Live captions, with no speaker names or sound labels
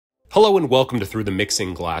Hello and welcome to Through the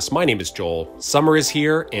Mixing Glass. My name is Joel. Summer is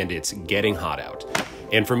here and it's getting hot out.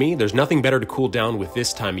 And for me, there's nothing better to cool down with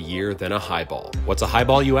this time of year than a highball. What's a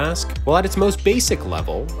highball, you ask? Well, at its most basic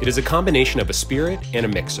level, it is a combination of a spirit and a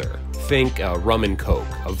mixer. Think a rum and coke,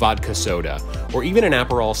 a vodka soda, or even an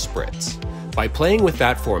Aperol spritz. By playing with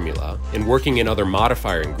that formula and working in other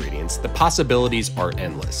modifier ingredients, the possibilities are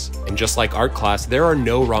endless. And just like art class, there are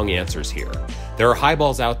no wrong answers here. There are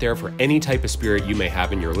highballs out there for any type of spirit you may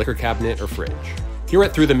have in your liquor cabinet or fridge. Here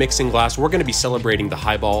at Through the Mixing Glass, we're going to be celebrating the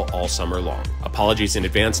highball all summer long. Apologies in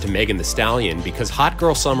advance to Megan Thee Stallion because hot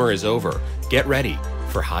girl summer is over. Get ready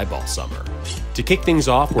for highball summer. To kick things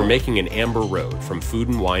off, we're making an Amber Road from Food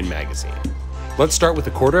 & Wine magazine. Let's start with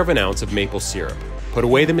 1/4 ounce of maple syrup. Put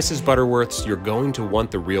away the Mrs. Butterworths, you're going to want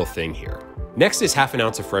the real thing here. Next is 1/2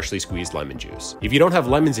 ounce of freshly squeezed lemon juice. If you don't have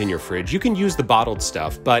lemons in your fridge, you can use the bottled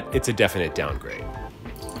stuff, but it's a definite downgrade.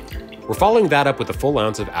 We're following that up with a full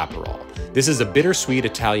ounce of Aperol. This is a bittersweet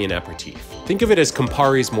Italian aperitif. Think of it as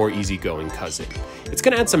Campari's more easygoing cousin. It's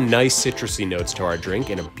going to add some nice citrusy notes to our drink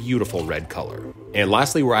and a beautiful red color. And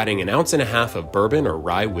lastly, we're adding 1.5 ounces of bourbon or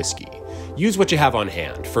rye whiskey. Use what you have on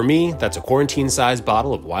hand. For me, that's a quarantine-sized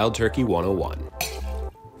bottle of Wild Turkey 101.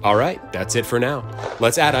 All right, that's it for now.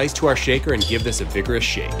 Let's add ice to our shaker and give this a vigorous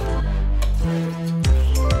shake.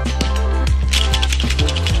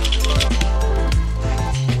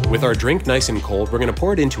 With our drink nice and cold, we're going to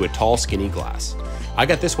pour it into a tall, skinny glass. I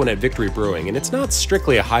got this one at Victory Brewing, and it's not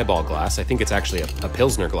strictly a highball glass. I think it's actually a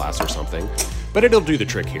Pilsner glass or something, but it'll do the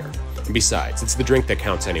trick here. And besides, it's the drink that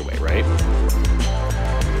counts anyway, right?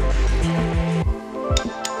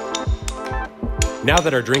 Now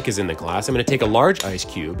that our drink is in the glass, I'm going to take a large ice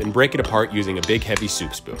cube and break it apart using a big heavy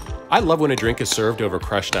soup spoon. I love when a drink is served over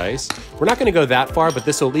crushed ice. We're not going to go that far, but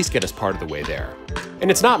this will at least get us part of the way there.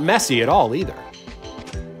 And it's not messy at all either.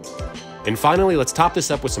 And finally, let's top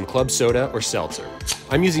this up with some club soda or seltzer.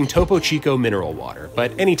 I'm using Topo Chico mineral water,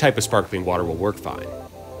 but any type of sparkling water will work fine.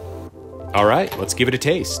 All right, let's give it a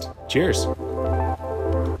taste. Cheers.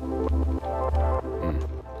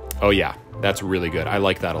 Oh yeah. That's really good. I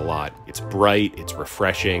like that a lot. It's bright, it's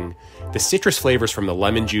refreshing. The citrus flavors from the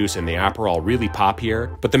lemon juice and the Aperol really pop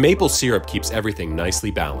here, but the maple syrup keeps everything nicely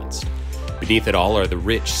balanced. Beneath it all are the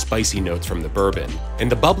rich, spicy notes from the bourbon,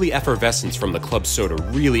 and the bubbly effervescence from the club soda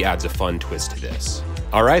really adds a fun twist to this.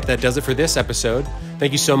 All right, that does it for this episode.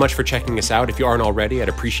 Thank you so much for checking us out. If you aren't already, I'd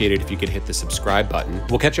appreciate it if you could hit the subscribe button.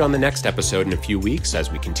 We'll catch you on the next episode in a few weeks as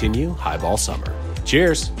we continue Highball Summer.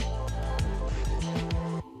 Cheers!